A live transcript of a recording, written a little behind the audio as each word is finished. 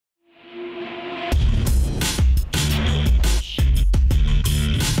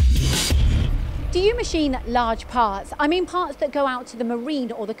machine large parts, I mean parts that go out to the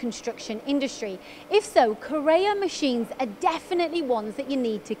marine or the construction industry. If so, CORREA machines are definitely ones that you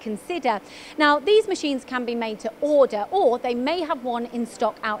need to consider. Now, these machines can be made to order, or they may have one in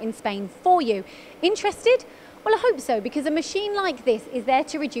stock out in Spain for you. Interested? Well, I hope so, because a machine like this is there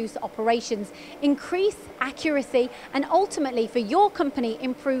to reduce operations, increase accuracy, and ultimately for your company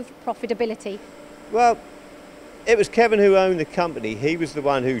improve profitability. Well, it was Kevin who owned the company. He was the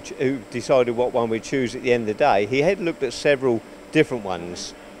one who decided what one we'd choose at the end of the day. He had looked at several different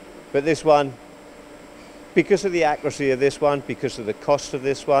ones, but this one, because of the accuracy of this one, because of the cost of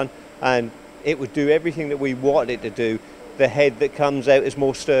this one, and it would do everything that we wanted it to do. The head that comes out is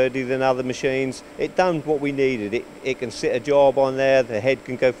more sturdy than other machines. It done what we needed. It can sit a job on there, the head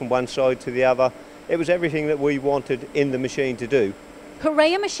can go from one side to the other. It was everything that we wanted in the machine to do.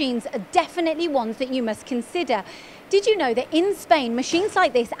 CORREA machines are definitely ones that you must consider. Did you know that in Spain, machines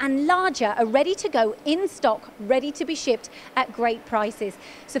like this and larger are ready to go in stock, ready to be shipped at great prices?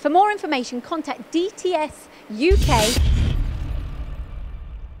 So for more information, contact DTS UK